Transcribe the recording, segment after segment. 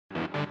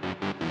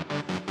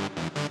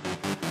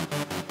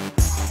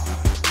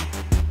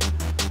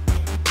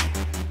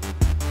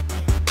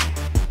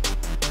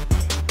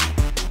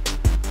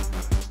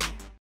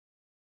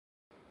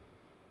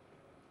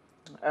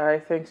All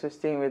right, thanks for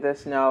staying with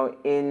us now.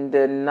 In the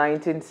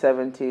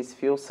 1970s,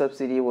 fuel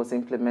subsidy was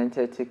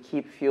implemented to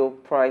keep fuel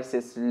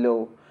prices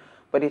low,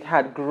 but it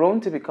had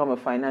grown to become a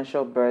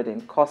financial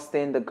burden,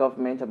 costing the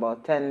government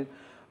about $10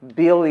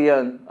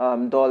 billion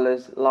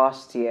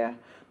last year.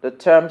 The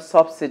term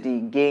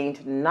subsidy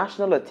gained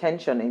national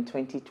attention in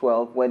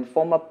 2012 when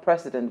former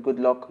President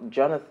Goodluck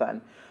Jonathan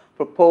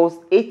proposed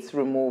its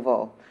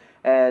removal.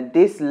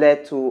 This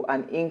led to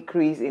an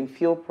increase in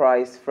fuel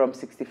price from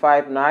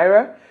 65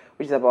 naira,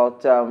 which is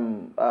about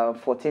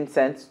 14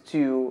 cents,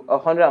 to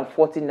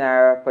 140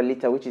 naira per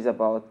liter, which is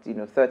about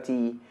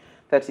 30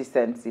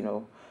 cents,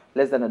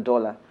 less than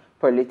 $1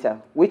 per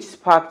liter, which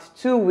sparked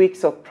 2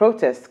 weeks of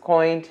protests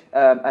coined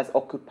as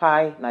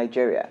Occupy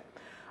Nigeria.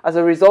 As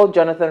a result,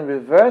 Jonathan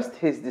reversed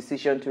his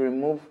decision to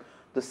remove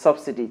the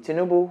subsidy.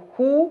 Tinubu,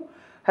 who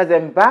has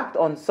embarked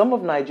on some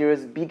of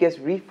Nigeria's biggest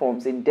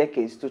reforms in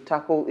decades to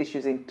tackle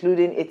issues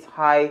including its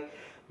high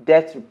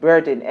debt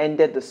burden,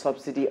 ended the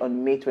subsidy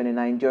on May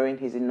 29 during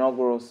his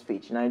inaugural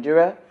speech.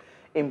 Nigeria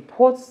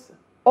imports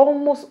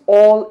almost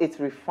all its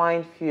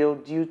refined fuel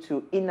due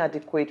to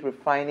inadequate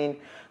refining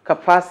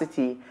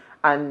capacity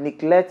and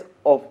neglect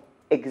of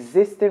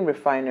existing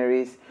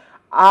refineries.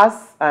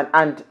 As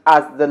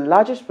the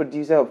largest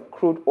producer of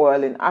crude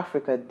oil in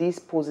Africa, this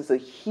poses a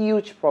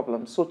huge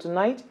problem. So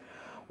tonight,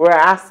 we're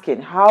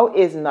asking, how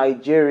is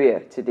Nigeria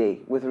today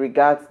with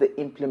regards to the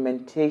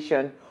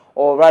implementation,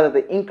 or rather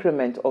the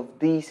increment of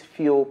these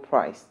fuel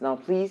price? Now,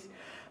 please,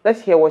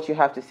 let's hear what you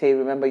have to say.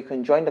 Remember, you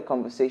can join the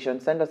conversation.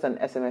 Send us an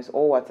SMS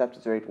or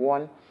WhatsApp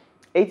to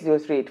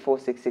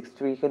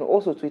 081-803-84663. You can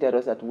also tweet at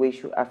us at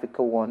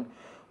WayShowAfrica1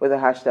 with the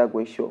hashtag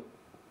Wayshow.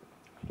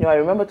 I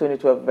remember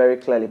 2012 very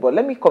clearly, but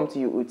let me come to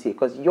you, Uti,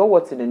 because your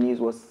What's in the News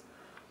was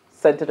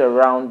centered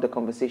around the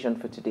conversation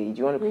for today. Do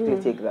you want to quickly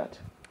take that?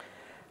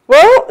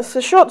 Well, it's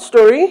a short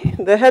story.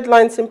 The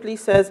headline simply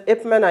says,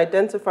 Ipman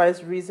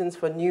identifies reasons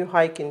for new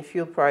hike in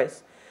fuel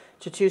price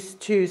to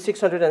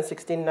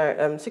 617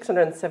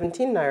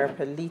 naira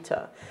per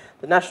litre.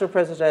 The national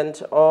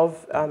president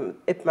of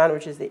Ipman,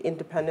 which is the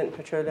Independent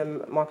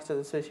Petroleum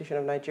Marketers Association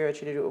of Nigeria,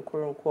 Chidido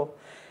Okoronkwo,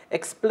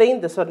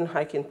 explained the sudden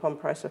hike in pump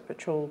price of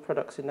petrol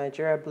products in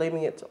Nigeria,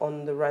 blaming it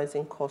on the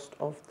rising cost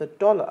of the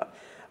dollar.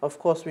 Of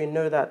course, we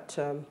know that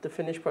the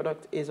finished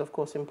product is, of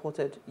course,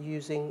 imported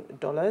using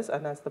dollars,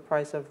 and as the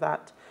price of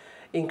that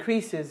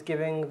increases,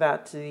 given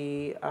that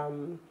the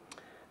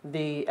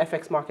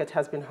FX market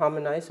has been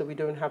harmonized, so we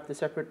don't have the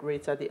separate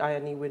rates at the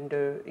I&E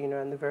window,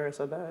 and the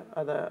various other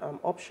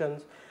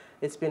options.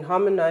 It's been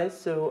harmonized,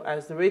 so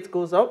as the rate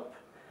goes up,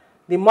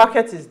 the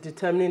market is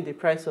determining the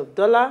price of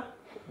dollar,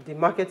 the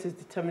market is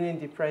determining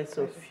the price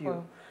of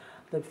fuel.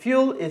 The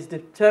fuel is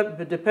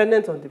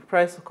dependent on the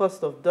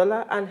cost of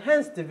dollar, and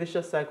hence the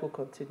vicious cycle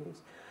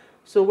continues.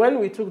 So when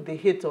we took the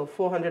hit of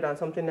 400 and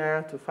something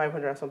naira to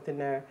 500 and something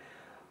naira,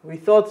 we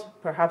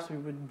thought perhaps we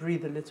would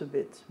breathe a little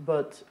bit,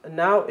 but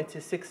now it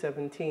is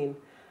 617.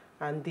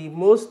 And the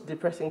most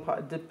depressing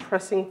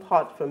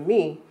part for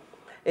me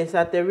is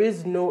that there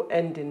is no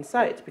end in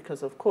sight,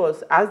 because of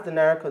course, as the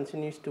naira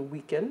continues to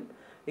weaken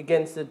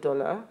against the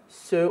dollar,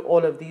 so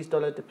all of these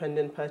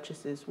dollar-dependent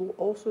purchases will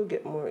also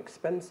get more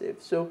expensive.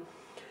 So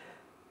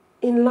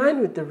in line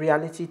with the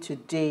reality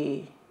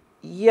today,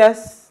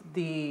 yes,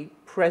 the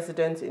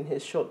president in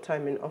his short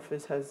time in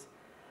office has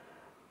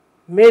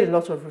made a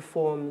lot of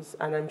reforms,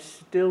 and I'm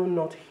still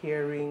not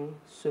hearing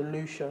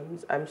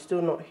solutions. I'm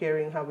still not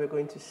hearing how we're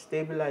going to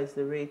stabilize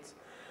the rates,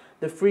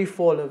 the free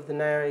fall of the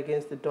naira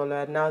against the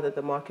dollar now that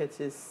the market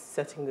is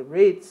setting the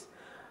rates.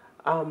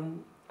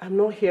 I'm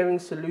not hearing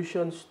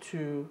solutions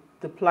to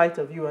the plight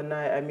of you and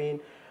I. I mean,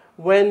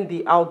 when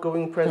the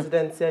outgoing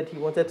president said he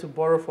wanted to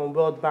borrow from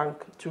World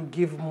Bank to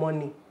give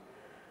money,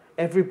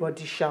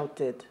 everybody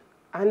shouted.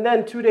 And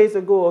then 2 days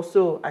ago or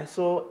so, I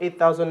saw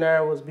 8,000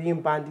 naira was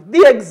being bandied.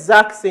 The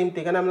exact same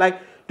thing. And I'm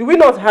like, do we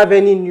not have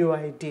any new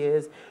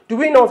ideas? Do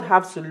we not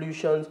have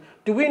solutions?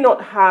 Do we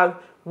not have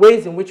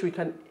ways in which we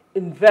can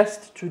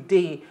invest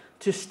today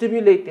to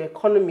stimulate the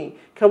economy?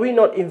 Can we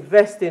not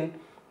invest in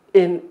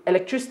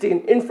electricity,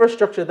 in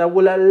infrastructure that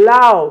will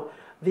allow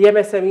the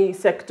MSME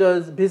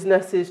sectors,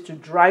 businesses to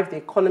drive the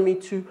economy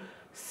to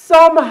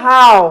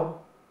somehow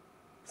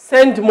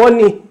send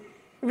money?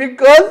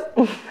 Because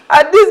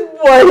at this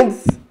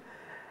point,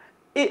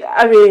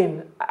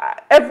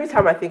 every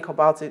time I think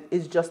about it,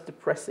 it's just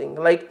depressing.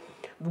 Like,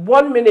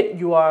 1 minute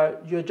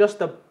you're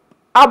just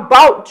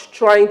about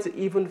trying to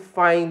even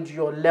find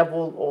your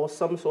level or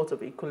some sort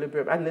of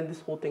equilibrium, and then this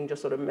whole thing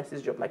just sort of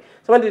messes you up. Like,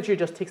 someone literally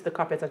just takes the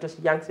carpet and just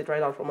yanks it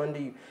right out from under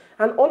you.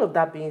 And all of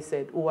that being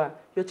said, your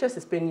chest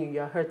is paining you,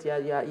 you're hurt,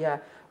 yeah.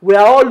 We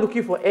are all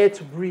looking for air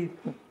to breathe.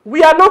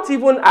 We are not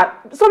even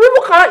some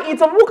people can't eat,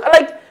 some people,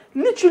 like,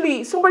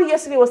 literally, somebody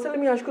yesterday was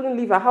telling me she couldn't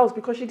leave her house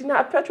because she didn't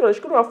have petrol,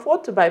 she couldn't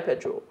afford to buy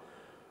petrol.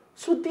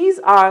 So these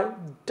are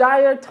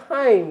dire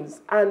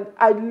times, and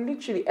I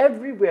literally,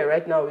 everywhere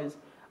right now is,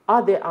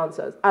 are there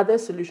answers? Are there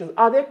solutions?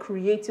 Are there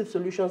creative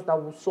solutions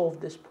that will solve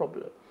this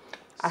problem?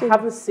 So I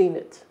haven't seen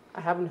it.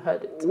 I haven't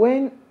heard it.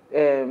 When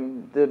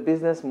the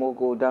business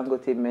mogul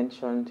Dangote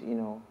mentioned,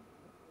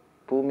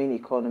 booming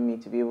economy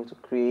to be able to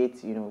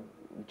create,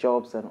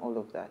 jobs and all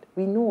of that.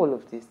 We know all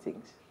of these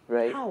things,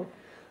 right? How?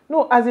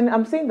 No, as in,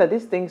 I'm saying that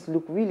these things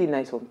look really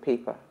nice on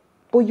paper,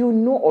 but you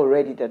know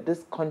already that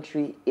this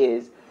country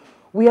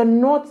we are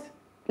not,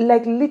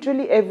 like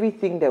literally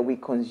everything that we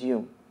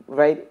consume,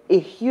 right? A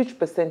huge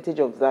percentage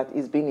of that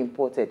is being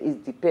imported, is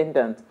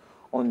dependent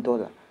on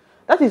dollar.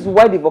 That is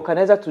why the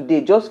vulcanizer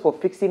today, just for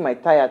fixing my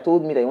tire,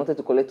 told me that he wanted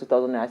to collect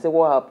 2,000 naira. I said,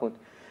 what happened?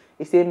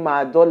 He said,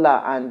 my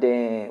dollar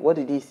and what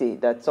did he say?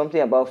 That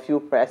something about fuel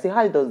price. I said,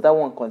 how does that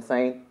one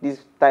concern this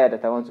tire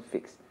that I want to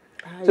fix?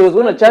 So he was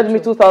going to charge me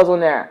 2,000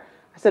 naira.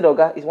 I said,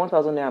 Oga, it's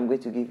 1,000 naira I'm going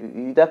to give you.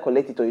 You either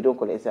collect it or you don't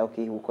collect it. I said,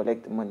 okay, he will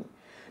collect the money.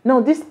 Now,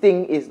 this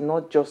thing is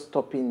not just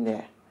stopping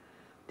there.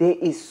 There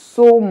is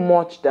so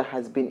much that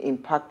has been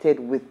impacted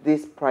with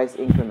this price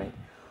increment.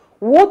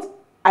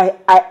 I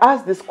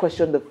asked this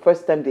question the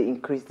first time they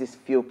increased this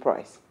fuel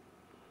price,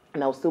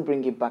 and I'll still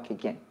bring it back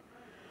again.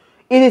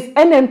 It is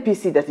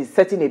NMPC that is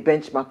setting a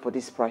benchmark for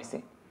this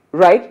pricing,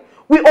 right?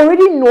 We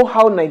already know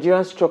how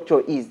Nigerian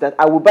structure is, that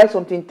I will buy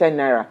something 10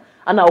 naira,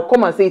 and I'll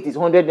come and say it is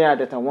 100 naira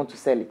that I want to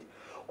sell it.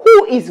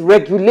 Who is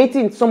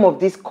regulating some of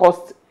these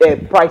cost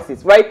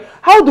prices, right?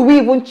 How do we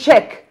even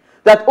check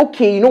that,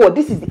 okay, you know what,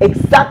 this is the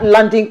exact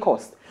landing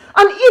cost?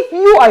 And if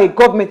you are a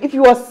government, if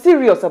you are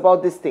serious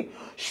about this thing,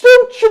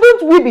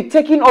 shouldn't we be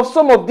taking off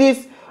some of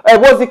these,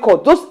 what's it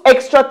called, those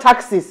extra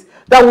taxes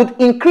that would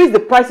increase the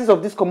prices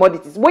of these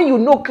commodities, when you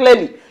know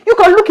clearly? You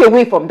can look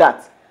away from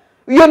that.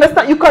 You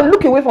understand? You can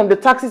look away from the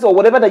taxes or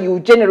whatever that you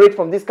generate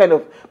from this kind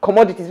of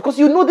commodities, because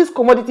you know this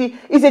commodity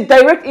is a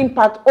direct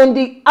impact on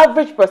the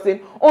average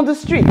person on the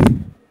street.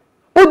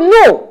 But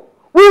no,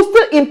 we'll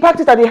still import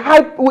it at a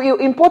high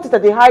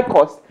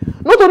cost.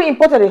 Not only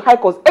import at a high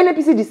cost,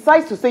 NNPC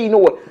decides to say, you know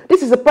what,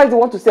 this is the price they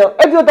want to sell.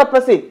 Every other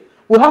person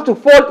will have to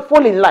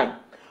fall in line.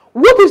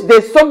 What if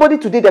there's somebody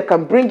today that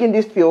can bring in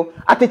this fuel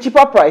at a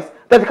cheaper price,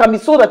 that can be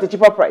sold at a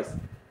cheaper price?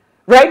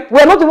 Right?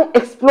 We're not even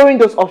exploring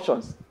those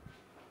options.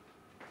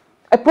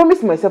 I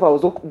promised myself I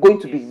was going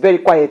to be very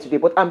quiet today,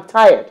 but I'm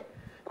tired,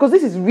 because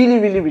this is really,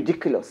 really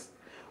ridiculous.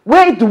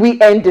 Where do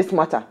we end this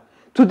matter?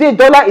 Today,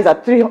 dollar is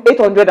at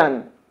 800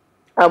 and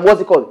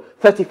what's it called?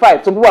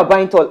 35. Some people are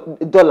buying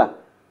dollar.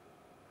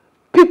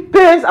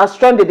 Parents are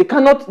stranded.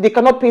 They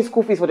cannot pay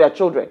school fees for their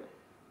children.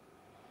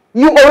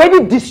 You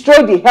already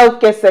destroyed the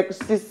healthcare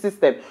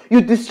system.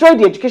 You destroyed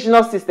the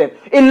educational system.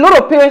 A lot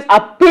of parents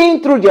are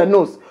paying through their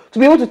nose to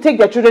be able to take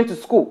their children to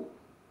school.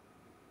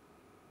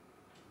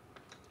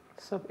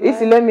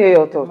 Isi, let me hear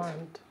your thoughts.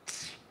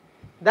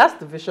 That's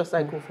the vicious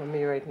cycle for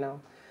me right now.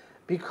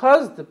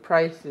 Because the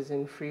price is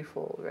in free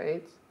fall,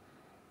 right?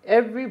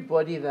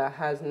 Everybody that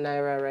has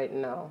Naira right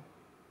now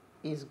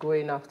is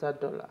going after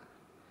dollar.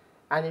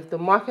 And if the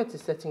market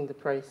is setting the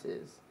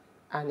prices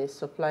and it's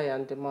supply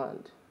and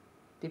demand,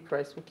 the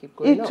price will keep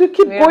going up. It will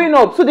keep going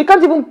up. So they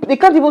can't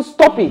even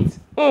stop it.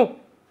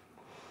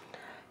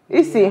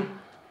 You see,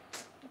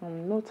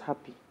 I'm not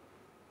happy.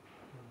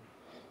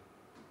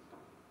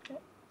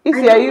 I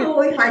don't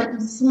know if I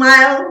should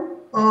smile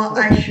or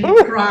I should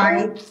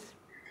cry,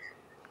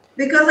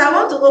 because I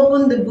want to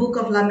open the book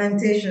of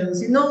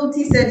Lamentations. You know,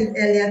 Uti said it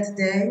earlier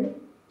today.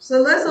 So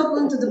let's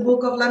open to the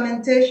book of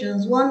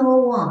Lamentations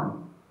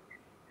 101.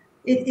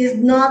 It is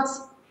not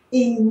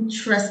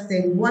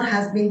interesting what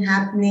has been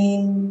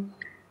happening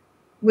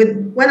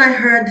when I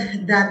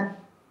heard that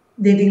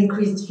they've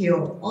increased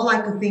fuel. All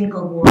I could think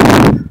of was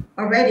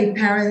already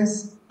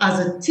parents. As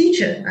a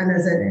teacher and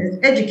as an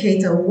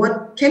educator,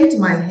 what came to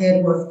my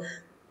head was,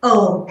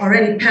 oh,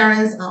 already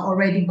parents are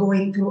already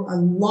going through a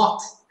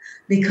lot,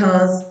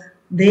 because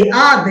they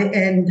are the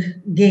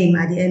end game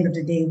at the end of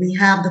the day. We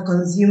have the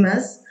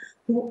consumers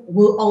who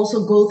will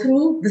also go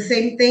through the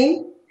same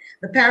thing.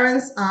 The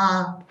parents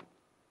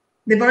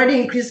they've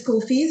already increased school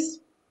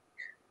fees.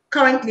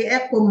 Currently,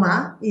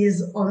 EPOMA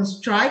is on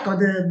strike, or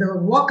the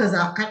workers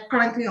are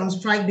currently on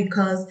strike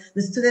because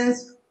the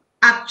students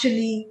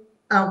actually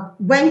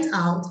went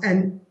out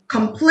and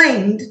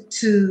complained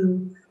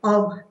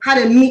had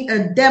a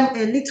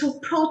little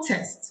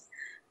protest,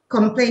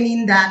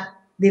 complaining that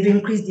they've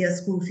increased their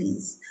school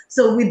fees.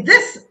 So with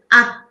this,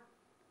 at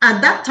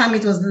that time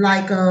it was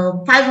like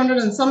 500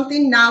 and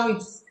something. Now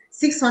it's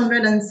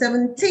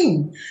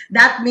 617.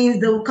 That means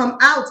they'll come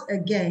out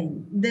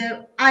again.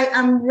 I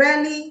am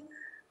really,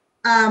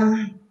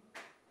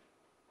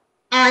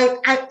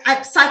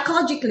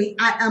 psychologically,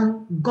 I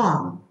am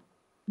gone.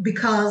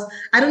 Because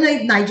I don't know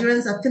if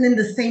Nigerians are feeling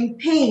the same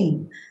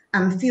pain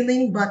I'm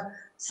feeling, but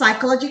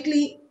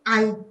psychologically,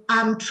 I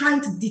am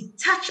trying to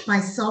detach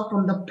myself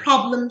from the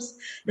problems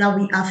that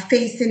we are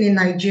facing in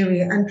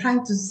Nigeria and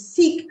trying to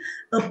seek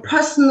a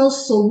personal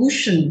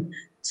solution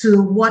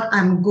to what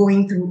I'm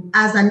going through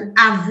as an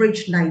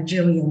average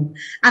Nigerian.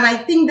 And I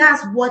think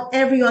that's what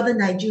every other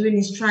Nigerian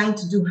is trying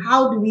to do.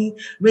 How do we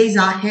raise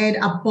our head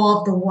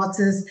above the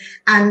waters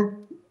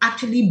and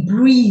actually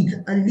breathe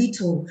a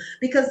little?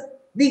 Because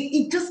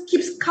it just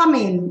keeps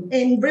coming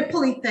in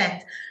ripple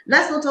effect.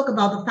 Let's not talk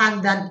about the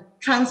fact that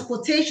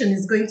transportation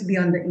is going to be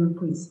on the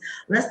increase.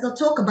 Let's not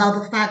talk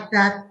about the fact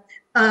that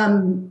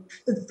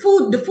the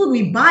food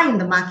we buy in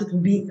the market will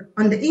be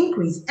on the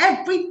increase.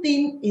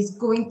 Everything is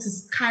going to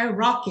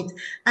skyrocket.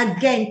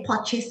 Again,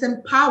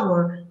 purchasing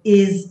power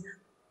is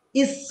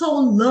so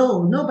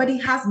low. Nobody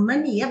has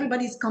money.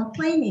 Everybody's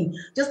complaining.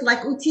 Just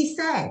like Uti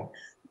said,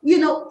 you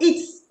know,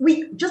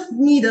 we just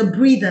need a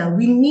breather.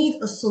 We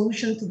need a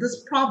solution to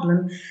this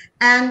problem.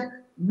 And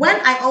when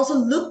I also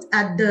looked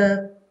at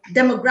the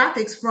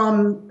demographics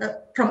from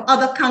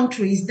other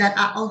countries that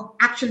are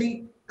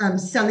actually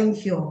selling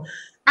fuel,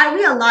 I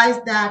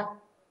realized that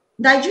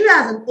Nigeria,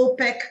 as an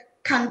OPEC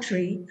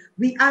country,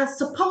 we are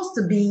supposed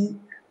to be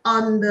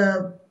on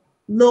the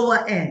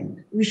lower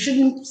end. We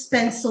shouldn't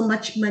spend so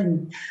much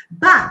money.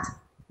 But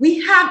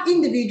we have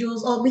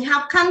individuals, or we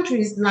have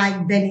countries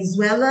like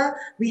Venezuela,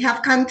 we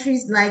have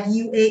countries like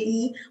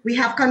UAE, we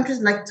have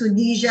countries like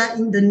Tunisia,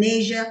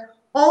 Indonesia.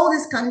 All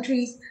these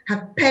countries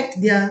have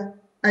pegged their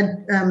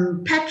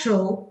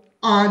petrol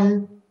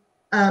on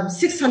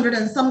 600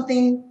 and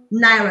something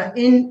naira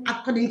in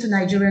according to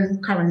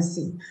Nigerian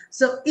currency.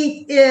 So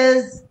it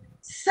is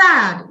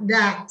sad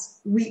that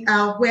we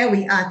are where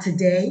we are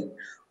today.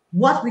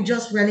 What we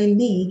just really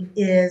need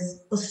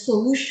is a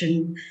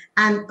solution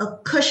and a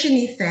cushion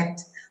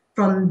effect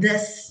from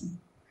this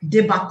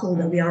debacle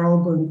that we are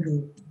all going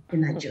through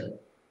in Nigeria.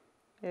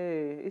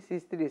 Hey, this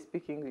is still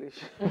speak English.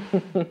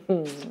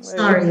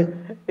 Sorry.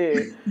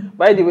 Hey.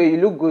 By the way, you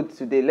look good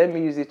today. Let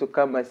me use it to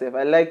calm myself.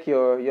 I like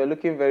you're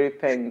looking very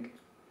peng.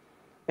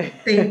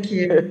 Thank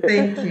you.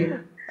 Thank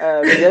you.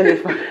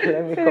 Jennifer,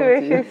 let me come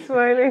to you. She's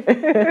smiling.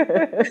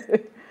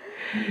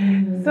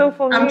 So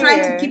for me, I'm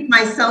trying to keep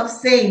myself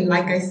sane.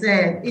 Like I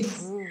said,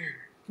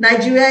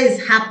 Nigeria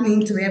is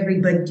happening to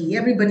everybody.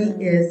 Everybody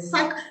is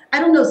I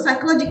don't know,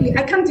 psychologically,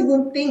 I can't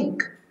even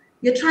think.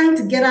 You're trying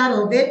to get out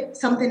of it,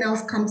 something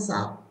else comes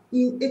up.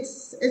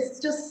 It's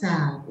just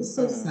sad. It's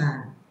so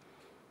sad.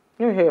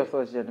 You hear your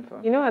thoughts,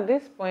 Jennifer? You know, at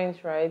this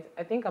point, right,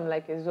 I think I'm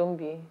like a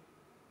zombie,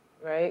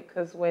 right?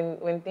 Because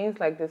when things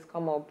like this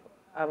come up,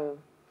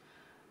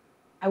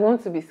 I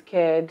want to be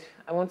scared.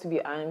 I want to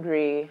be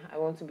angry. I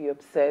want to be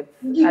upset.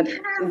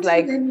 It's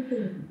like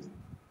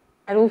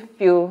I don't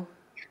feel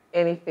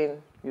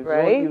anything,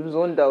 right? You've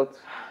zoned out.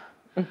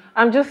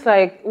 I'm just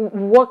like,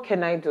 what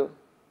can I do,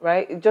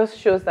 right? It just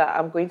shows that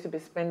I'm going to be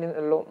spending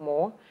a lot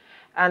more.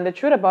 And the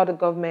truth about the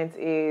government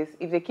is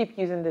if they keep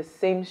using the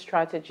same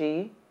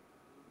strategy,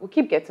 we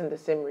keep getting the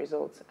same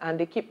results. And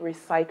they keep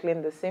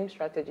recycling the same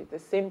strategy, the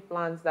same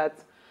plans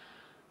that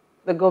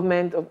the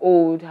government of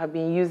old have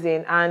been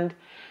using. And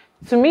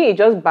to me, it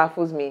just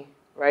baffles me,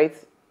 right?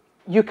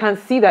 You can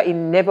see that it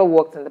never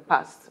worked in the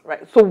past,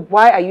 right? So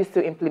why are you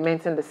still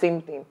implementing the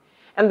same thing?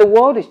 And the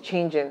world is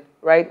changing,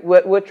 right?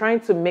 We're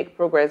trying to make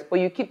progress, but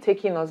you keep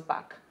taking us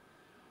back.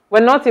 We're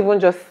not even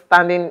just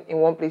standing in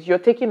one place. You're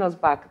taking us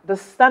back. The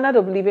standard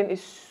of living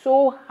is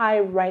so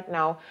high right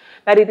now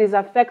that it is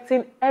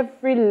affecting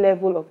every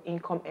level of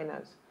income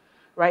earners,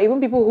 right? Even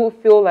people who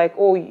feel like,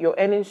 oh, you're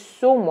earning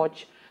so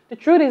much. The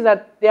truth is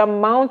that the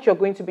amount you're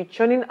going to be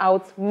churning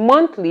out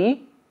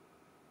monthly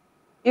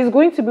is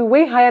going to be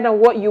way higher than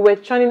what you were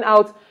churning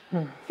out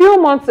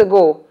few months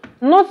ago.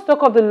 Not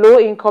talk of the low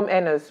income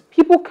earners.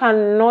 People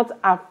cannot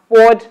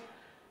afford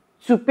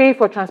to pay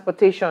for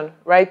transportation,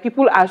 right?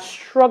 People are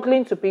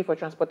struggling to pay for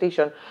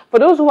transportation. For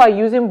those who are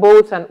using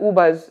Bolts and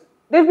Ubers,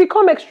 they've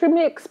become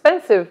extremely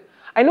expensive.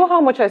 I know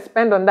how much I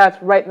spend on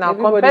that right now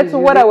compared to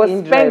what I was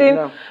spending.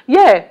 Now.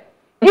 Yeah,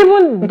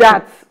 even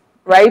that,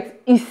 right,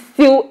 is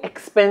still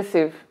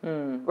expensive,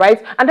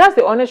 right? And that's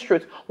the honest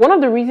truth. One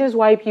of the reasons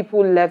why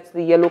people left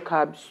the yellow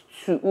cabs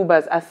to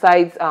Ubers,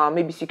 aside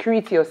maybe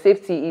security or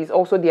safety, is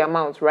also the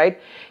amount, right?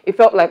 It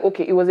felt like,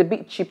 okay, it was a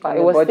bit cheaper.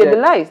 It was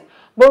stabilized.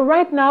 But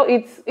right now,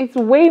 it's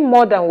way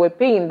more than we're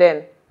paying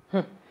then.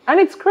 And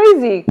it's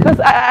crazy because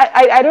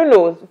I don't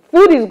know.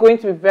 Food is going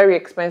to be very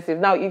expensive.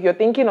 Now, if you're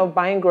thinking of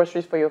buying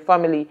groceries for your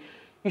family,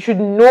 you should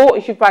know,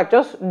 you should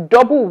just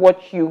double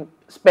what you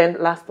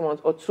spent last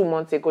month or 2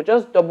 months ago.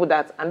 Just double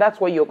that. And that's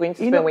what you're going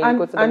to spend when you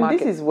go to the market. And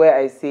this is where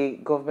I say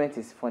government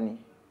is funny.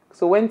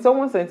 So when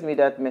someone sent me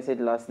that message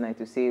last night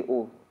to say,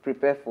 oh,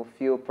 prepare for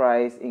fuel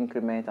price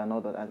increment and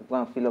all that, and go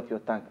and fill up your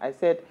tank, I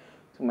said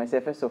to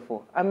myself, first of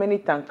all, how many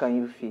tanks can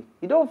you fill?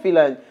 You don't feel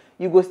like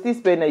you go still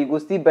spend and you go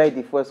still buy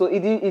the fuel. So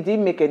it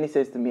didn't make any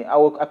sense to me.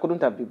 I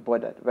couldn't have been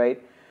bothered,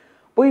 right?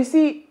 But you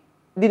see,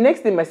 the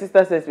next thing my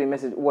sister sends me a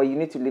message, well, you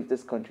need to leave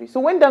this country. So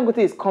when Dangote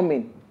is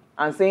coming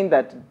and saying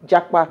that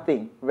jackpot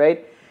thing,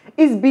 right,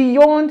 it's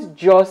beyond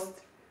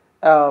just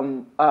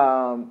the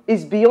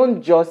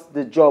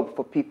job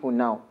for people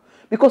now.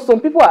 Because some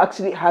people are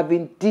actually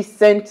having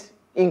decent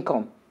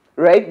income,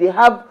 right?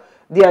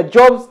 Their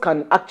jobs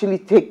can actually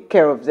take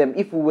care of them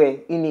if we were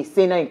in a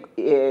saner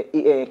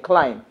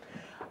climate.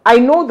 I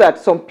know that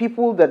some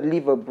people that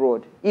live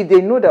abroad, if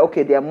they know that,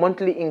 okay, their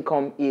monthly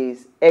income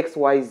is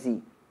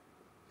XYZ,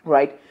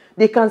 right,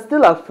 they can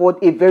still afford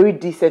a very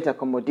decent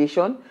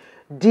accommodation,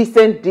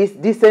 decent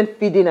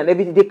feeding and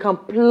everything. They can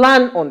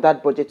plan on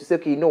that budget to say,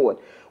 okay, you know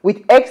what,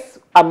 with X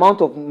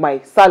amount of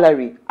my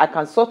salary, I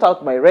can sort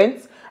out my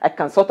rent, I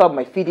can sort out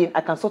my feeding,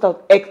 I can sort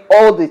out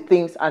all the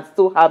things and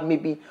still have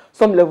maybe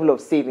some level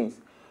of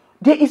savings.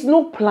 There is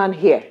no plan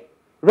here,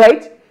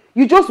 right?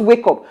 You just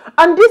wake up.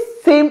 And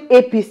this same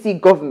APC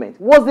government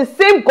was the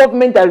same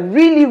government that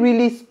really,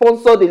 really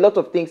sponsored a lot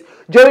of things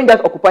during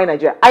that Occupy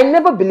Nigeria. I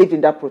never believed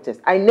in that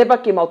protest. I never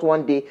came out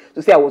one day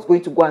to say I was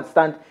going to go and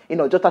stand in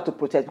Ojota to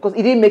protest because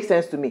it didn't make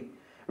sense to me,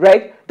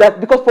 right?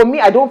 That because for me,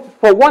 I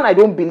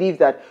don't believe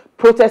that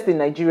protest in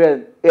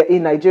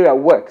Nigeria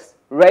works,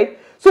 right?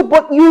 So,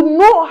 but you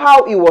know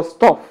how it was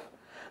tough.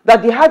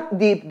 That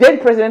the then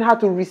president had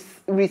to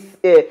rescind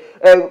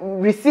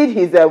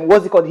his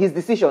his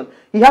decision.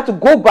 He had to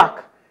go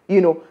back.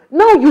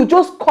 Now you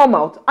just come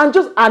out and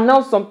just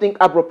announce something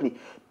abruptly.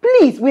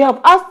 Please, we have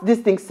asked this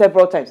thing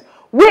several times.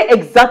 Where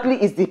exactly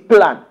is the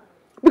plan?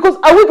 Because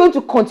are we going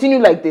to continue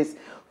like this?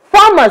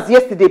 Farmers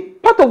yesterday,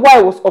 part of why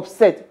I was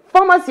upset.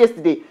 Farmers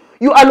yesterday,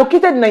 you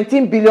allocated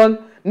 19 billion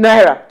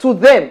naira to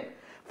them.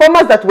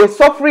 Farmers that were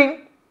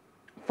suffering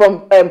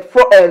from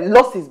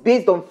losses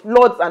based on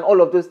floods and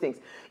all of those things.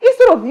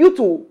 Instead of you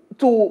to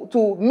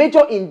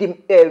major in the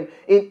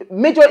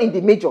major,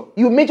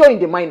 you major in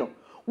the minor.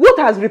 What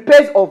has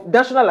repairs of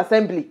National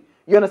Assembly,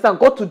 you understand,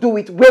 got to do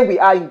with where we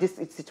are in this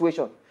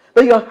situation?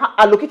 That you are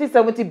allocating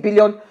 70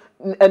 billion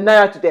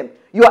naira to them.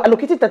 You are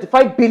allocating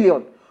 35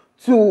 billion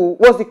to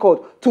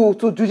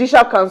to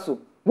Judicial Council.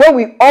 When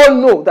we all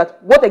know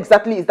that what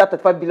exactly is that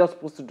 35 billion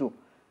supposed to do?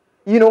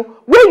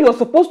 Where you are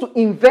supposed to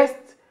invest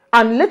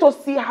and let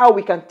us see how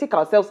we can take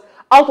ourselves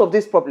out of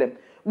this problem.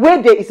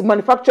 Where there is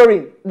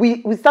manufacturing,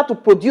 we start to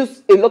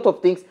produce a lot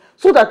of things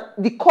so that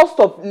the cost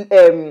of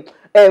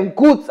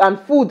goods and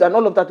food and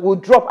all of that will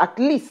drop at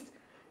least.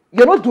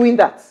 You're not doing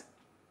that.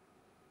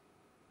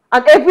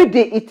 And every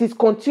day it is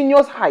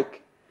continuous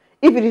hike.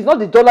 If it is not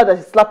the dollar that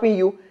is slapping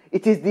you,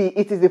 it is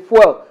the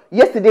fuel.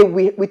 Yesterday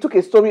we took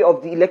a story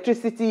of the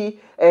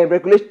Electricity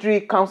Regulatory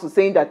Council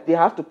saying that they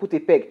have to put a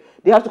peg.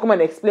 They have to come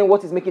and explain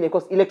what is making it,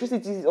 because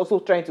electricity is also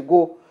trying to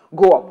go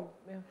up.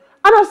 Yeah.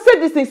 And I've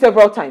said this thing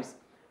several times.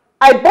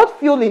 I bought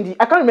fuel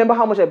I can't remember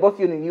how much I bought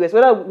fuel in the US,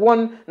 whether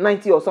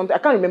 190 or something. I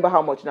can't remember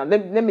how much now.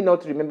 Let me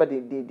not remember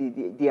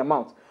the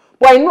amount.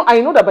 But I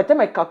know that by the time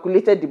I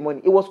calculated the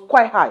money, it was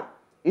quite high.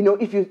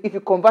 If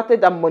you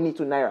converted that money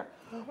to naira.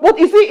 But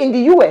you see, in the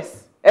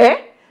US,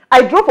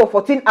 I drove for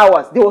 14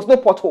 hours. There was no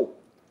pothole.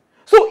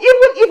 So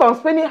even if I'm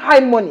spending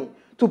high money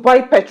to buy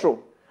petrol,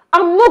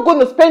 I'm not going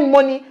to spend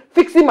money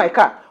fixing my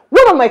car.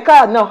 One of my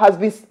cars now has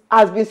been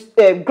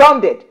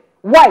grounded.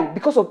 Why?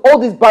 Because of all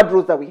these bad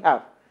roads that we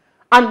have.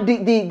 And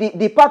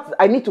the parts,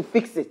 I need to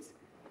fix it.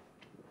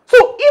 So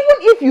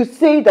even if you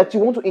say that you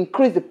want to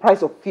increase the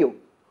price of fuel,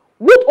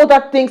 what other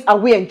things are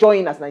we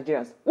enjoying as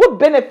Nigerians? What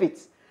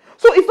benefits?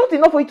 So it's not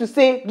enough for you to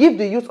say, give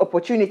the youth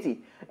opportunity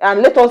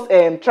and let us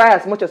try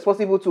as much as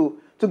possible to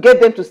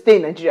get them to stay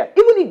in Nigeria.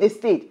 Even if they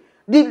stayed,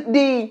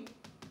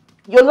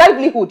 your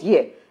livelihood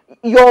here,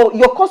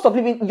 your cost of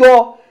living,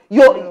 your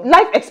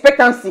life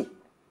expectancy,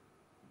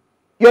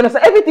 you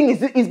understand? Everything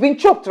is being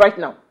choked right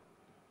now.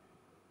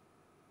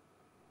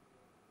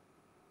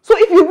 So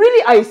if you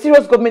really are a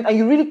serious government and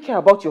you really care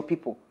about your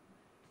people,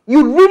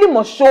 you really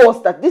must show us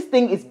that this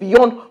thing is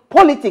beyond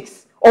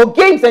politics or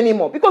games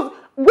anymore. Because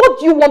what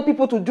do you want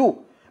people to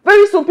do?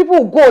 Very soon people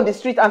will go on the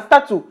street and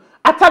start to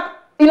attack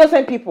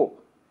innocent people.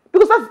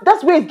 Because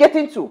that's where it's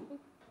getting to.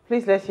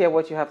 Please, let's hear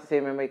what you have to say.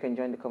 Remember, you can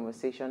join the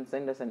conversation.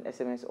 Send us an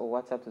SMS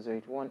or WhatsApp to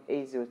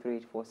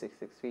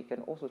 081-803-4663. You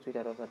can also tweet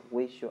at us at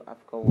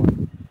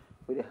WasteYourAfrica1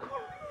 with a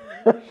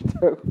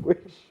hashtag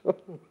WasteYour.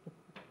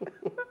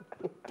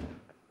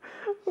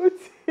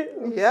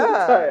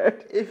 Yeah. So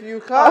if you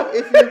can't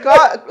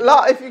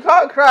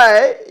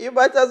cry, you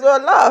might as well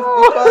laugh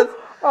because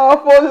our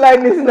phone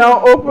line is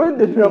now open.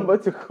 The number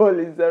to call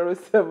is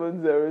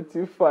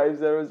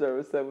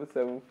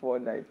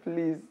 07025007749.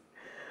 Please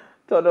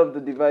turn off the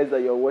device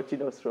that you're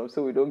watching us from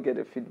so we don't get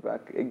a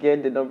feedback.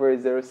 Again, the number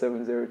is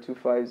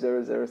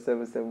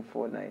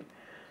 07025007749.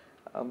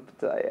 I'm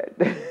tired.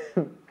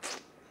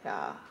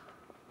 yeah.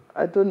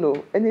 I don't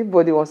know.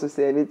 Anybody wants to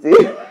say anything?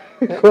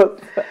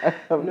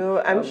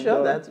 I'm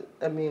sure that,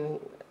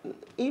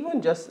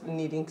 even just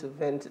needing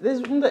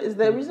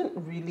there isn't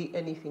really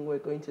anything we're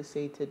going to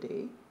say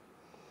today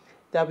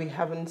that we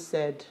haven't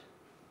said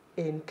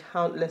in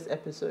countless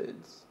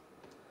episodes,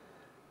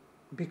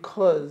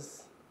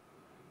 because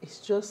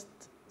it's just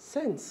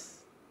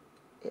sense.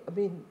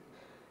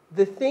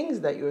 The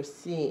things that you're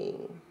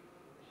seeing,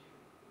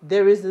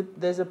 there's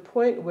a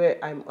point where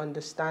I'm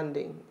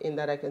understanding, in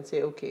that I can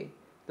say, okay,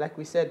 like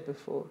we said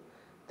before,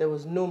 there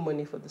was no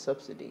money for the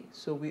subsidy.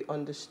 So we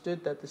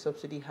understood that the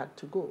subsidy had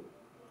to go.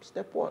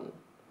 Step one.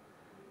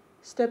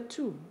 Step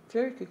two,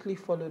 very quickly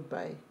followed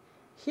by,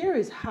 here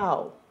is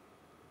how,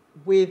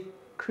 with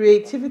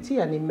creativity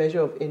and a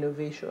measure of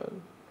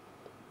innovation,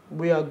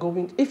 we are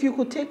going, if you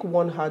could take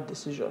one hard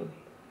decision,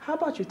 how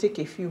about you take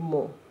a few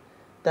more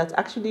that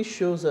actually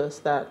shows us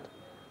that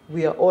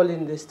we are all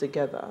in this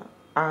together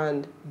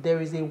and there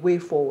is a way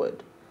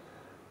forward.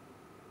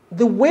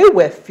 The way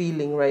we're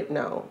feeling right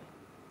now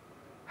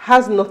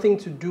has nothing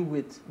to do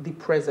with the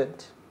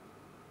present.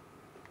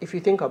 if you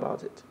think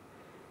about it,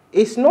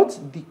 it's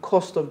not the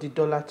cost of the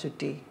dollar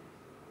today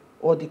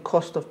or the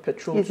cost of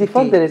petrol it's today. the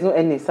fact there is no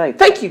end in sight.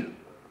 Thank you.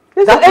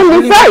 There's no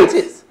end in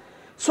sight.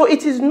 So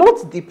it is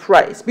not the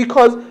price,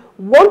 because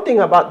one thing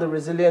about the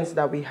resilience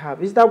that we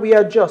have is that we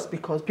adjust,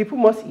 because people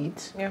must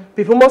eat,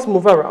 people must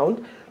move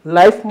around,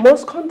 life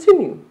must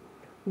continue.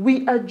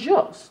 We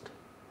adjust.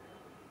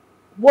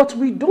 What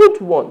we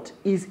don't want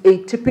is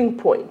a tipping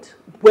point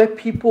where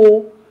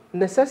people,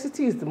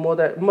 necessity is the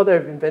mother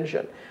of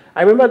invention.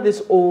 I remember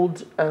this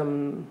old...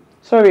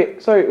 Sorry,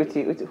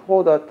 Uti,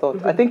 hold that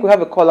thought. I think we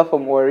have a caller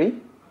from Wari.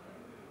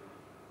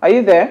 Are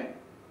you there?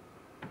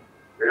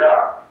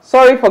 Yeah.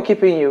 Sorry for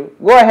keeping you.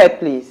 Go ahead,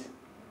 please.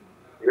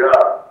 Yeah.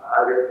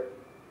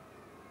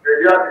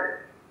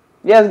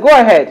 Yes, go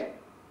ahead.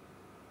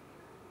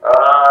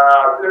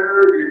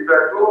 The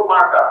petrol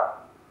matter.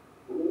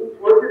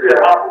 What did they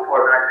happen for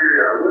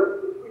Nigeria? What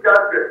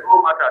that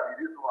petrol matter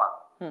this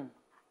one?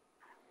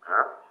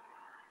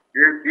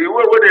 The way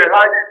where they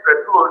hide this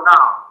petrol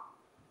now,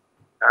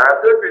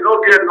 since we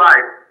don't get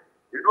light,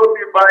 you don't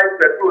be buying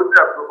petrol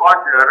just to on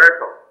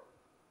generator.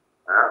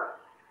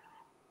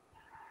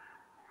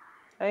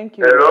 Thank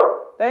you. Hello?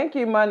 Thank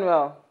you,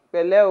 Manuel.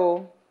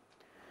 Pele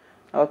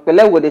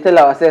Pele would they tell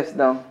ourselves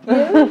now.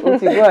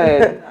 Uti, go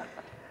ahead.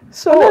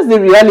 So that's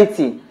the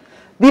reality.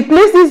 The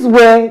places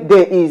where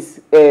there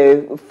is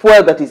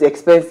fuel that is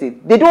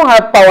expensive, they don't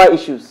have power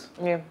issues.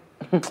 Yeah.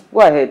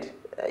 Go ahead.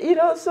 You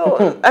know, so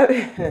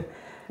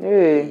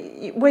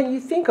when you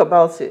think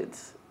about it,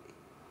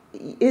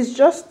 it's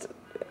just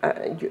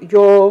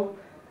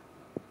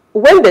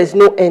when there's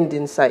no end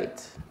in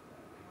sight,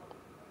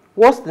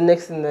 what's the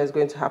next thing that's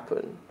going to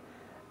happen?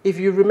 If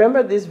you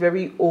remember this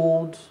very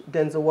old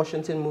Denzel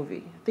Washington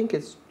movie, I think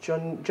it's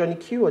Johnny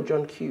Q or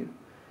John Q.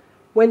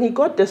 When he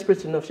got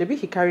desperate enough, maybe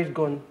he carried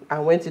gun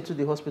and went into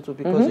the hospital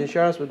because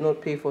insurance would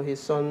not pay for his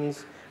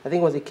son's, I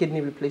think it was a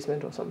kidney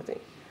replacement or something.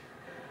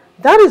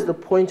 That is the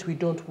point we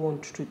don't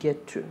want to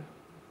get to.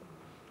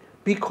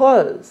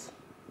 Because,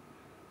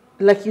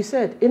 like you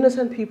said,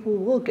 innocent people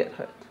will get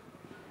hurt.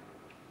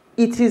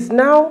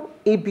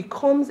 It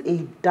becomes a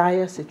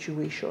dire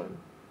situation.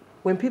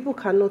 When people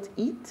cannot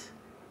eat,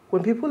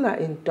 when people are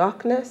in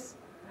darkness,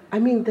 I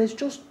mean, there's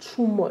just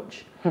too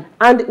much.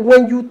 And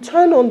when you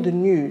turn on the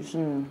news,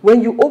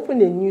 when you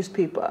open a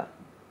newspaper,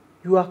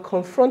 you are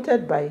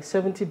confronted by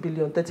 70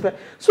 billion, 35.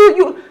 So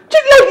you,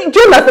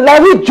 Jonas,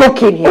 are we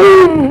joking here?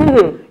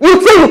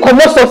 You say you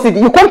commot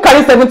subsidy, you can't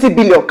carry 70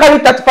 billion, carry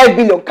 35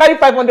 billion, carry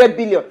 500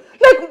 billion.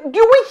 Like,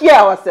 do we hear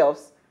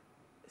ourselves?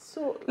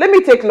 So let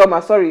me take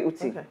Loma. Sorry,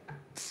 Uti. Okay.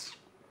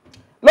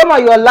 Loma,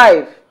 you're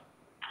live.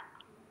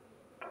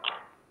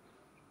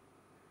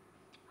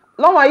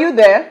 Loma, are you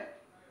there?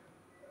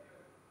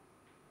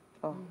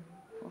 Oh.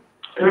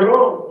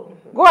 Hello.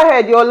 Go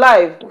ahead, you're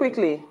live,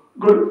 quickly.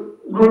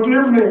 Good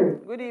evening.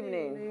 Good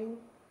evening.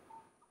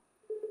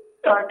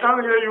 I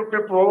can't hear you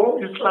people.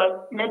 It's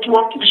like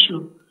network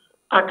issue.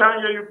 I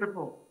can't hear you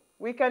people.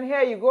 We can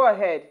hear you. Go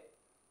ahead.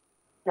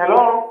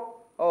 Hello?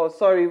 Oh,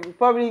 sorry.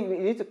 We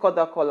need to cut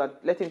that call and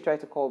let him try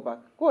to call back.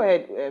 Go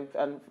ahead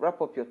and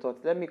wrap up your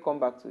thoughts. Let me come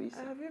back to it.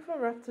 Have you even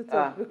wrapped it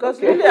up? Because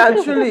really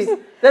and truly,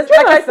 like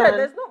I said,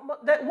 there's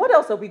not. What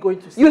else are we going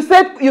to see? You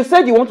said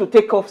you want to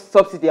take off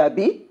subsidy,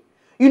 Abi.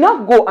 You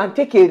now go and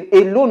take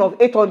a loan of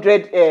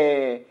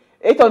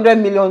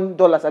 $800 million.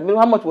 I mean,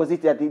 how much was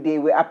it that they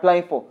were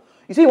applying for?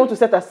 You say you want to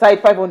set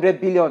aside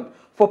 500 billion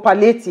for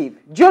palliative.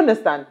 Do you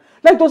understand?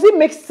 Like, does it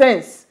make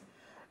sense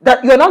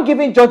that you're not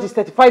giving judges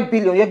 35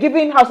 billion, you're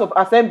giving House of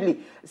Assembly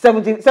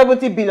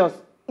 70 billion,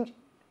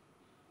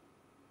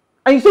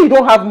 and you say you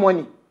don't have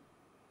money?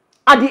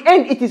 At the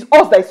end, it is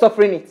us that is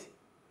suffering it.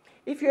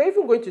 If you're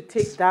even going to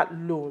take that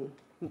loan,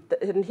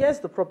 and here's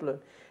the problem.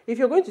 If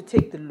you're going to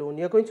take the loan,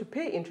 you're going to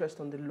pay interest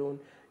on the loan.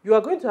 You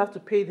are going to have to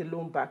pay the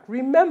loan back.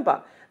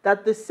 Remember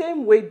that the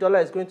same way dollar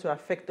is going to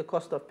affect the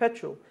cost of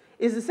petrol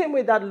is the same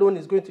way that loan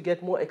is going to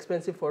get more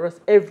expensive for us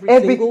every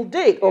single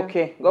day.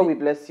 Okay, God will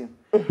bless you.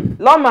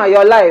 Loma,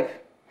 you're live.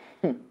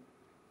 Good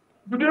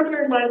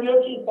evening, my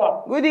dear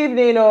sister. Good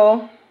evening,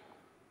 oh.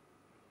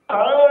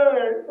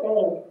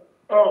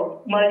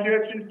 My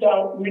dear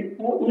sister, we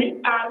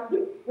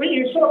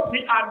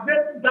are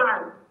just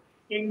dying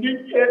in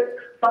this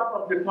part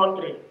of the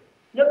country.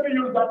 Let me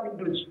use that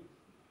English.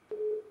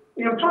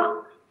 In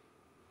fact,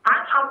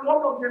 I am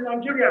one of the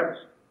Nigerians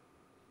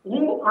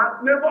who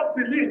have never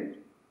believed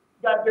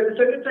that there is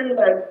anything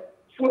like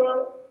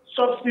fuel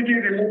subsidy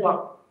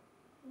removal.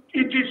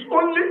 It is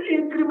only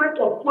increment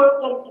of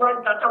fuel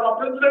price that our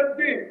president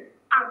did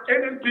at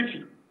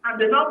NNPC, and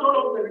they now told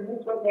us they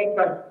remove fuel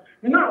price.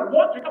 Now,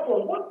 what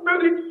happened? What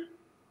made it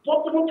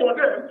possible for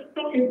them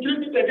to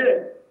increase it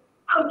again?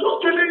 I'm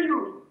just telling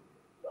you,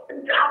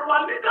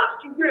 our leaders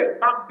today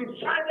have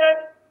decided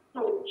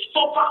to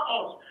suffer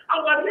us.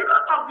 Our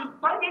leaders have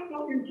decided to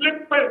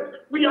inflict pain.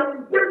 We are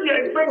in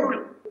pain,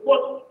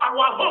 but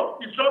our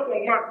hope is not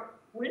on man.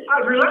 We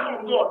are relying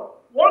on God.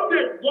 One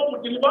day, God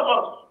will deliver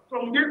us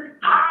from this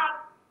hard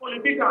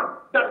politician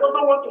that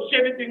doesn't want to see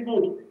anything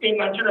good in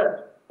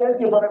Nigeria. Thank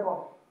you very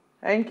much.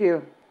 Thank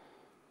you.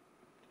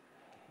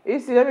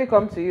 Isi, let me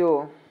come to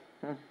you.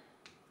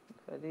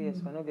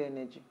 Yes, we're not getting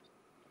energy.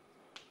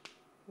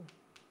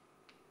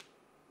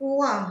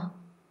 Wow.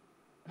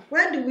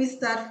 Where do we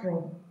start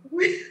from?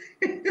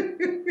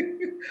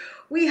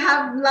 We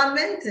have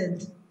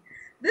lamented.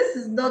 This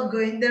is not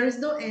going, there is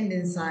no end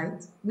in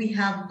sight. We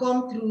have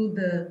gone through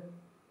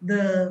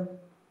the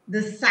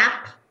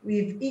sap.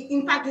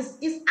 In fact,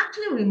 it's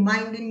actually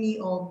reminding me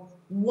of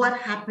what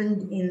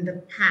happened in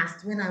the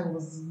past when I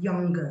was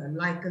younger,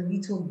 like a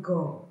little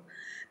girl.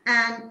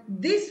 And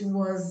this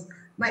was,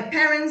 my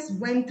parents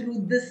went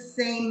through the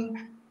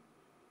same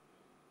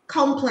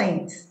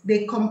complaints.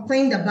 They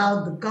complained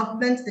about the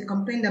government, they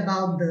complained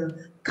about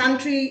the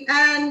country.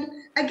 And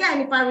again,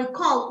 if I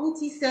recall,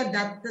 Uti said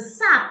that the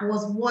SAP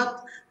was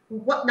what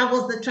that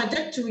was the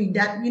trajectory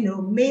that, you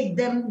know, made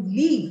them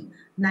leave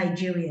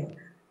Nigeria.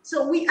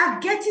 So we are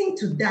getting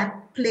to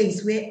that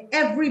place where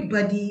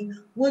everybody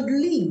would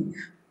leave.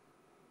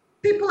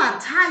 People are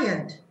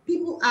tired.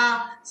 People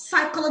are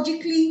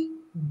psychologically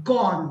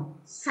gone.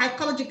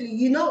 Psychologically,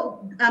 you know,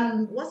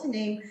 what's the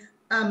name?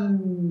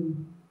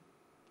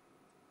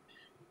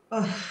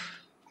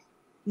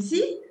 You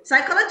see,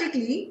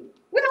 psychologically,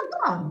 we are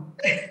gone.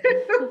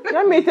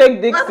 Let me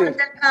take Dixon.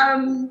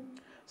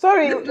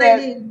 Sorry,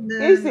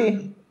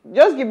 Easy.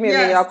 Just give me a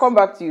minute. I'll come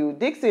back to you.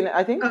 Dixon,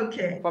 I think.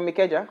 Okay. From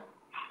Ikeja.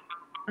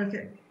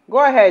 Okay. Go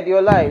ahead.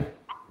 You're live.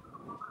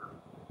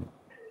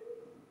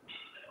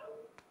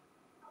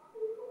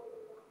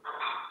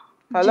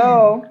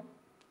 Hello.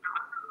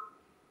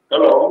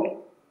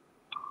 Hello.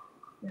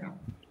 Yeah.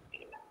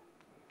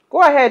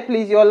 Go ahead,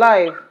 please. You're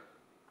live.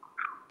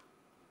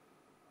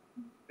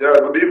 Yeah,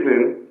 good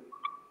evening.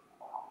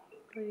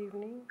 Good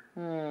evening.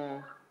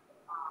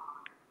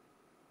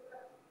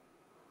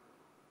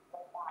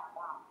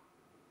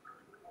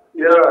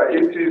 Yeah,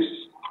 it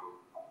is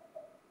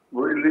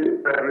really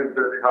very,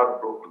 very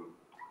heartbroken.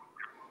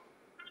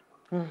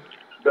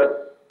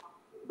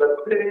 The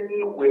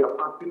pain we are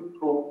passing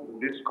through in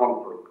this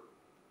country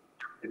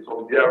is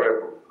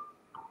unbearable.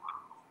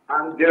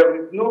 And there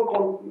is no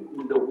country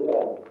in the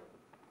world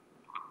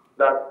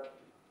that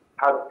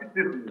has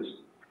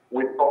citizens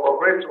with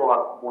cooperate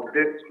or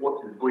accommodate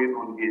what is going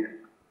on here.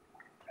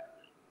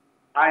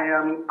 I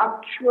am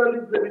actually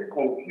very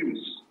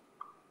confused.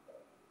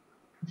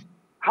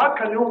 How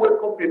can you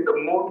wake up in the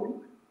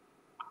morning,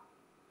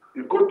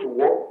 you go to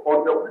work,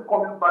 or the week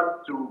coming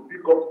back to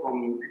pick up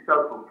some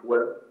liters of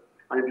fuel,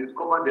 and you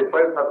discover the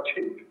price have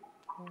changed?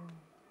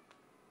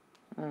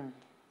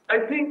 I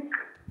think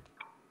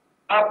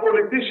our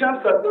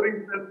politicians are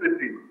very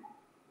sensitive.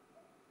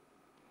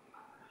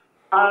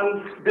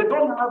 And they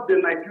don't have the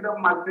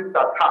Nigerian masses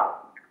at heart.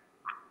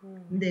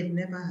 They've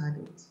never had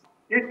it.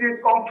 It is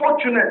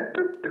unfortunate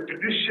that the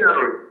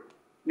judiciary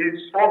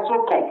is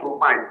also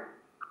compromised.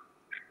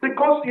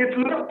 Because if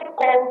law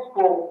calls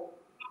for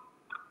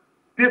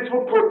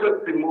peaceful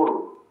protest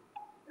tomorrow,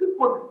 these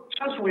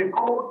politicians will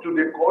go to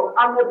the court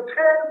and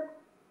obtain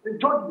the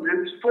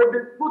judgment for the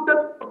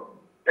protest to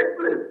take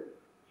place.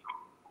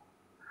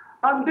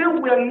 And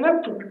then we are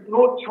left with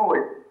no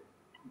choice,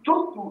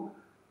 just to,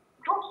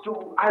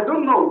 I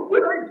don't know,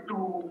 whether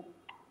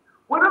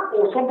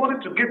for somebody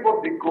to give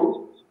up the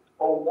ghost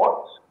or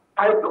what,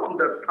 I don't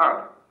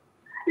understand.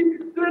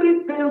 It is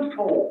very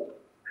painful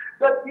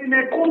that in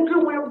a country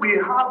where we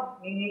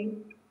have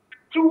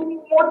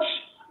too much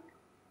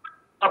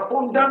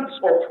abundance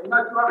of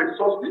natural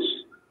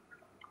resources,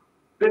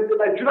 that the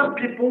Nigerian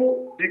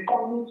people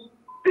becomes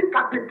the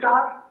capital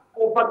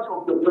poverty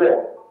of the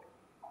world.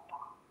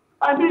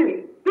 I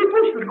mean,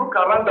 people should look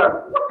around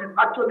at what is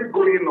actually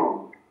going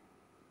on.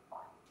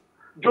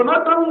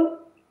 Jonathan,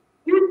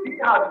 if he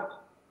had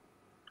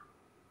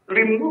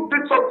removed the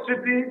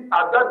subsidy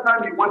at that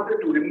time, he wanted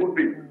to remove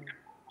it.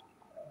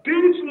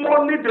 This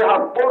money they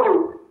have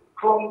borrowed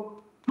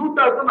from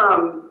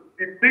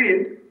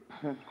 2015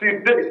 till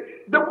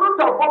date, they would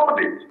have borrowed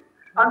it.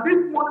 And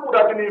this money would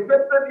have been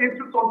invested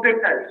into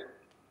something else.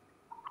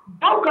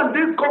 How can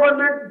this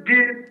government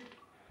give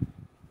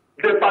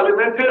the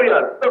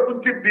parliamentarians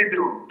 70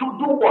 billion to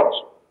do what?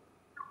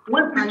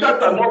 When teachers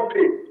are not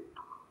paid,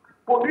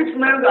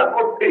 policemen are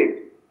not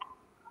paid,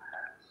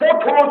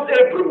 potholes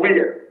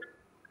everywhere,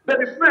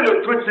 there is no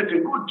electricity,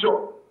 good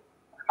job.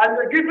 And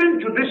they're giving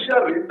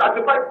judiciary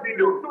 35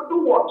 billion to do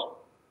what?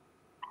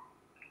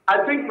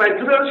 I think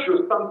Nigerians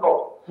should stand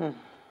up.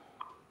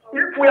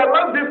 If we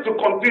allow this to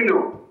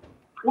continue,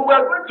 we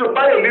were going to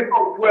buy a liter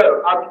of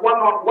fuel at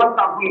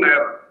 1,000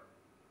 naira.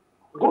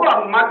 Go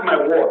and mark my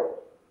word.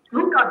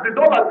 Look at the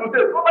dollar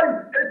today. Dollar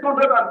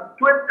is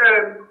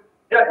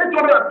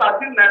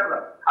 813 naira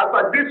as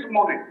at this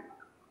morning.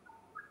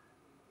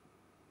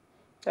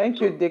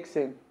 Thank you,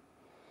 Dixon.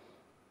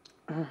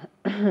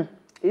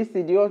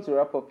 Isi, do you want to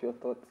wrap up your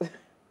thoughts? I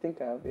think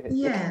I have it.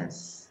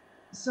 Yes.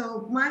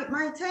 So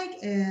my take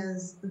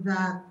is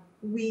that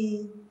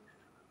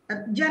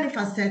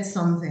Jennifer said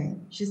something.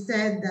 She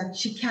said that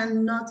she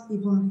cannot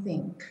even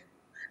think.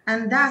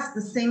 And that's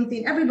the same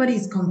thing. Everybody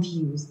is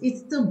confused. It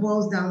still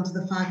boils down to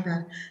the fact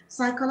that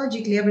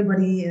psychologically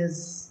everybody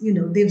is,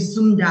 they've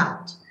zoomed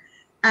out.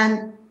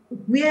 And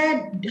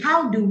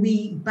how do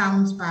we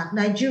bounce back?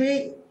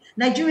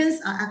 Nigerians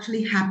are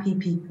actually happy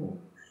people,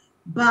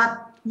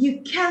 but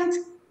you can't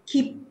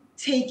keep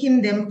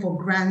taking them for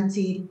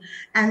granted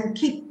and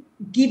keep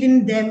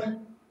giving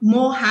them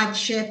more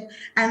hardship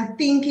and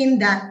thinking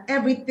that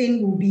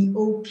everything will be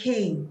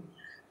okay.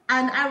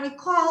 And I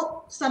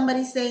recall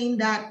somebody saying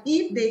that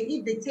if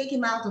they take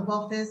him out of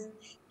office,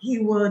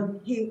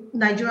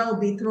 Nigeria will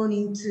be thrown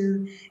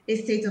into a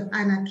state of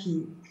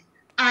anarchy.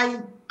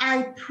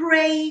 I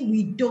pray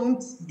we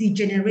don't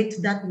degenerate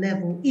to that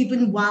level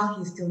even while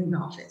he's still in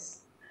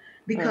office,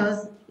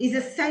 because it's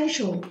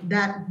essential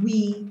that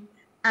we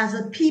as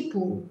a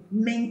people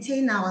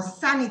maintain our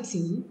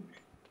sanity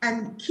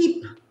and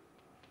keep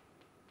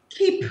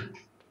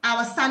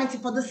our sanity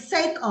for the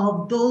sake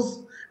of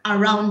those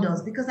around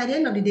us, because at the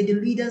end of the day, the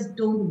leaders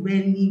don't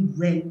really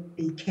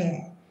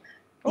care.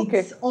 Okay.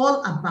 It's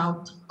all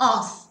about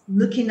us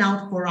looking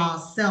out for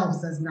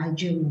ourselves as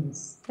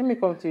Nigerians. Let me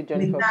come to you,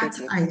 Jennifer. With that,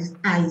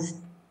 quickly.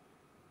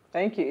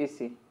 Thank you,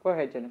 AC. Go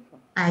ahead, Jennifer.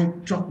 I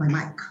drop my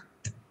mic.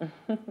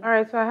 All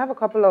right, so I have a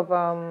couple of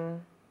I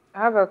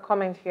have a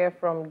comment here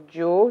from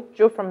Joe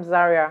from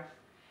Zaria.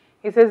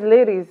 He says,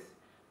 ladies,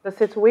 the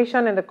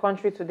situation in the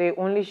country today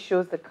only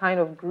shows the kind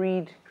of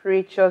greedy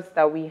creatures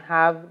that we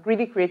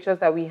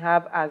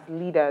have as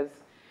leaders.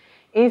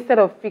 Instead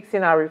of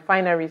fixing our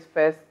refineries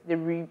first,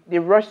 they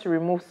rush to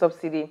remove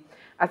subsidy.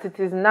 As it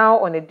is now,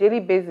 on a daily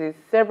basis,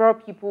 several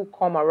people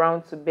come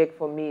around to beg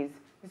for maize.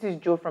 This is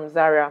Joe from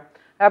Zaria.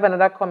 I have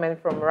another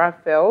comment from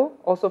Raphael,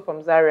 also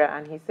from Zaria,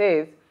 and he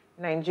says,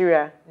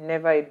 Nigeria,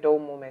 never a dull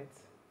moment.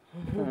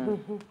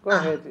 Go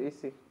ahead,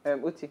 AC.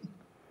 Uti.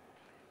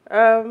 Do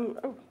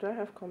I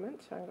have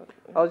comments? Hang on.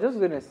 I was just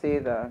going to say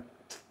that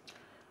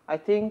I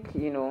think,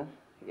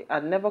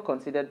 I'd never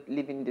considered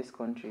leaving this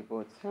country,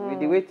 but with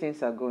the way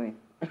things are going,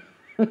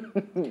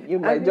 you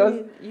might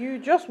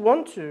just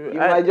want to. You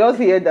might just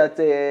hear that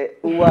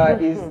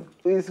UWA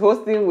is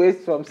hosting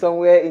waste from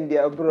somewhere in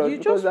the abroad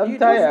because I'm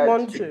tired. Just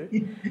want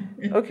to.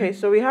 Okay,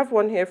 so we have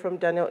one here from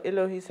Daniel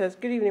Illo. He says,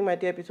 good evening, my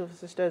dear beautiful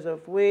sisters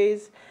of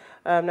Ways.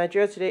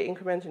 Nigeria today,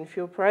 increment in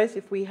fuel price.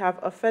 If we have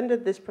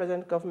offended this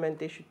present government,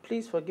 they should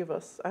please forgive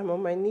us. I'm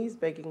on my knees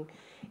begging.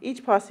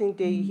 Each passing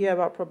day, you hear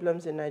about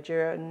problems in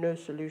Nigeria and no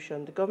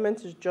solution. The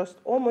government is just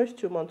almost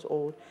 2 months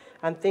old,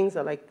 and things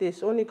are like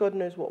this. Only God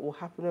knows what will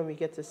happen when we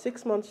get to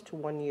 6 months to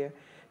 1 year.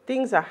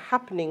 Things are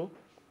happening.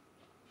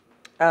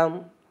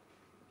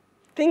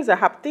 Things are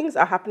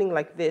happening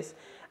like this,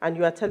 and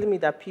you are telling me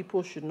that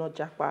people should not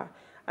japa.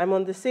 I'm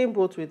on the same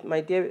boat with my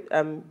dear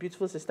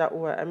beautiful sister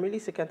Uwa. I'm really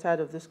sick and tired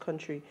of this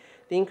country.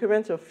 The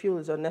increment of fuel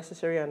is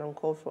unnecessary and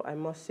uncalled for, I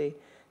must say.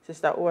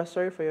 Sister Uwa,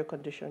 sorry for your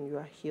condition. You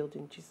are healed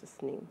in Jesus'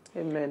 name.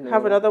 Amen.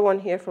 Have another one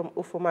here from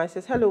Ufoma. It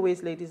says, hello,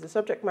 Ways ladies. The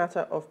subject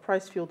matter of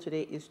price fuel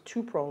today is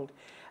two-pronged.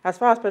 As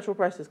far as petrol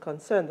price is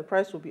concerned, the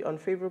price will be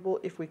unfavorable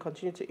if we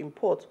continue to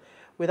import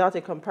without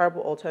a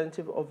comparable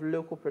alternative of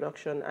local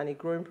production and a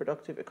growing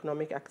productive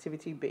economic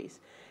activity base.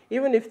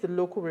 Even if the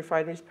local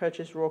refineries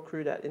purchase raw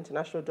crude at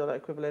international dollar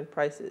equivalent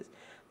prices,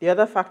 the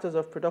other factors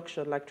of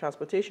production like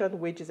transportation,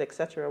 wages,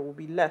 etc. will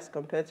be less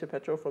compared to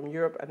petrol from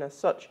Europe and as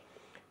such,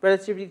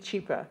 relatively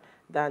cheaper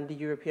than the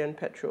European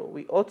petrol.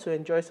 We ought to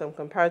enjoy some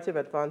comparative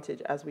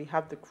advantage as we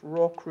have the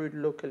raw crude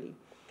locally.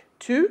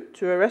 2,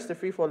 to arrest the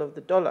free fall of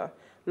the dollar,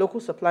 local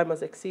supply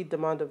must exceed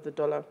demand of the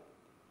dollar.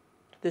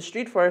 The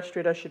street forex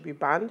traders should be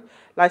banned,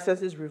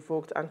 licenses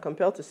revoked, and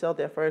compelled to sell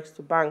their forex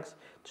to banks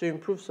to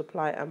improve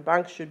supply, and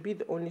banks should be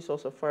the only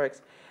source of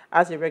forex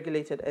as a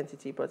regulated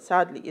entity. But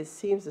sadly, it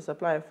seems the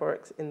supply of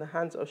forex in the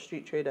hands of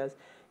street traders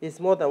is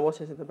more than what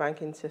is in the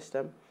banking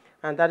system,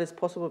 and that is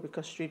possible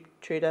because street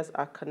traders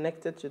are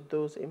connected to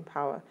those in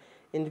power.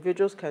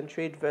 Individuals can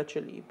trade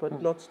virtually,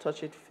 but not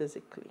touch it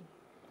physically.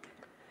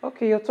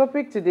 Okay, your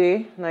topic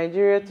today,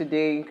 Nigeria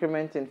today,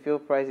 increment in fuel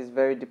price is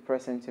very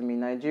depressing to me.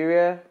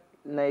 Nigeria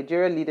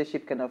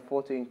leadership can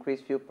afford to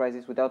increase fuel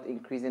prices without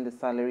increasing the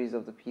salaries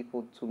of the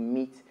people to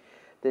meet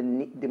the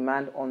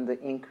demand on the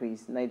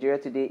increase. Nigeria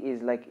today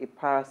is like a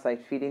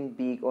parasite feeding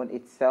big on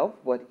itself,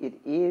 but in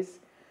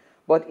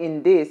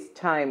this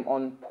time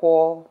on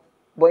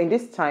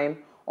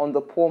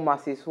the poor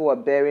masses who are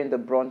bearing the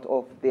brunt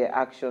of their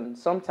action.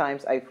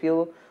 Sometimes I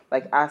feel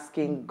like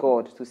asking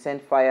God to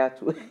send fire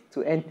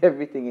to end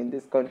everything in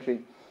this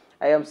country.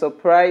 I am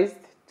surprised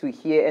to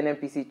hear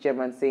NNPC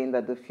chairman saying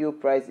that the fuel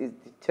price is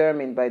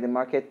determined by the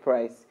market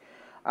price.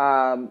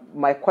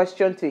 My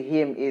question to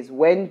him is,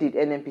 when did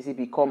NNPC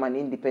become an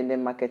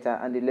independent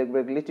marketer and the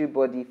regulatory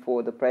body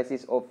for the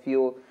prices of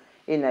fuel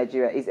in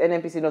Nigeria? Is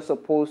NNPC not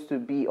supposed to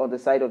be on the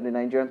side of the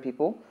Nigerian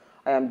people?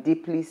 I am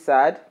deeply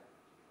sad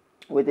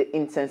with the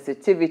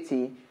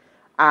insensitivity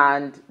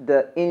and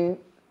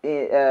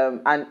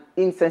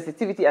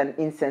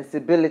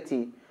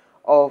insensibility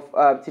of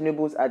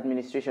Tinubu's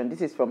administration.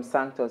 This is from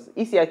Santos.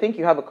 Isi, I think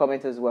you have a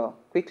comment as well.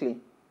 Quickly.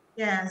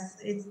 Yes,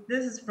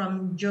 this is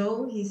from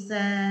Joe. He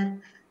said,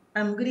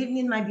 good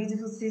evening, my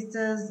beautiful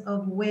sisters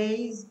of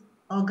Ways.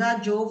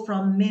 Oga Joe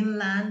from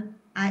mainland.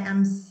 I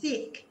am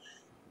sick.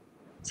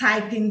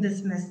 typing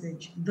this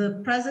message.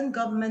 The present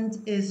government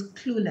is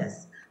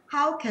clueless.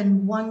 How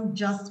can one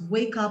just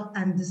wake up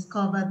and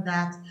discover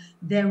that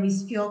there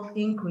is fuel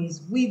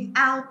increase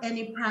without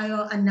any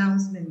prior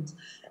announcement?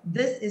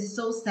 This is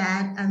so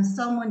sad, and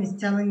someone is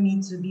telling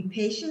me to be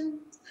patient,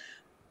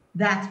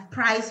 that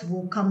price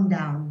will come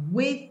down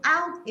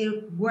without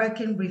a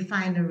working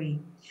refinery.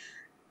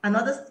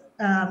 Another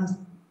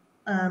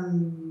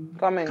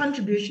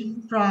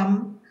contribution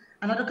from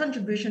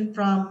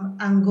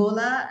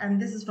Angola,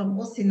 and this is from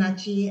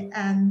Osinachi,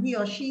 and he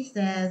or she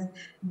says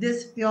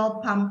this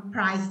fuel pump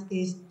price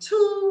is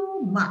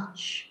too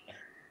much.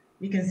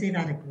 You can say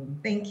that again.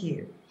 Thank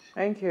you.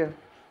 Thank you.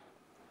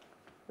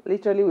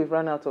 Literally, we've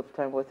run out of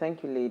time, but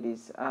thank you,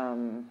 ladies.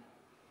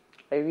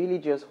 I really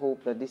just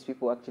hope that these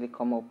people actually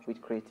come up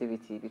with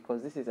creativity,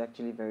 because this is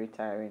actually very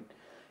tiring.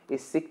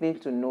 It's sickening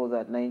to know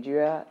that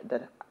Nigeria,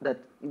 that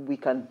we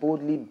can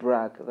boldly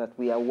brag that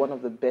we are one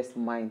of the best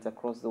minds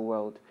across the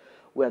world.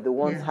 We are the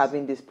ones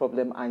having this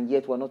problem, and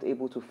yet we're not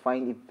able to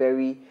find a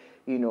very,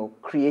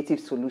 creative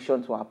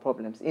solution to our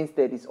problems.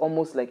 Instead, it's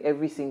almost like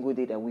every single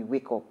day that we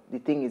wake up, the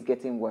thing is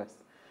getting worse.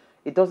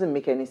 It doesn't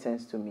make any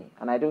sense to me.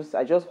 And I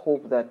just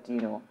hope that,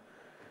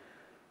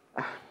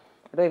 I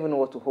don't even know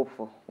what to hope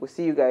for. We'll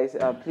see you guys.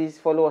 Please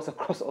follow us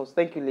across all.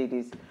 Thank you,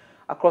 ladies.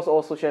 Across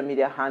all social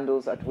media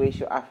handles at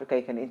Wayshow Africa.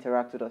 You can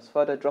interact with us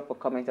further, drop a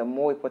comment, and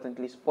more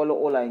importantly, follow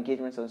all our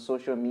engagements on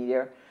social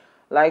media.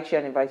 Like, share,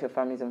 and invite your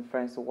families and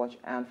friends to watch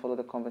and follow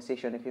the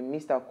conversation. If you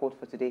missed our quote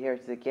for today, here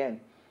it is again.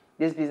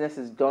 This business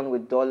is done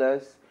with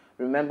dollars.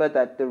 Remember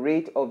that the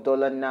rate of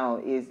dollar now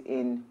is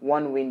in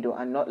one window,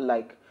 and not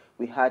like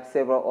we had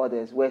several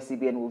others where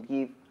CBN will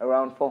give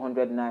around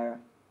 400 naira,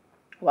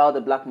 while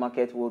the black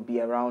market will be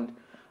around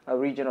a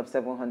region of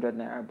 700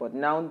 naira. But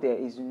now there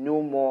is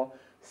no more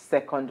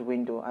second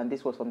window, and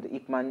this was from the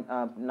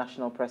ICMAN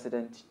national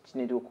president,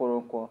 Chinedu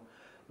Okoronkwo,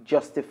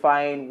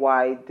 justifying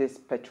why this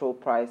petrol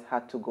price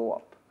had to go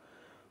up.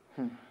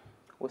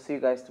 We'll see you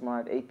guys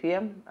tomorrow at 8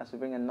 p.m. as we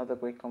bring another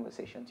great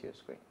conversation to your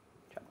screen.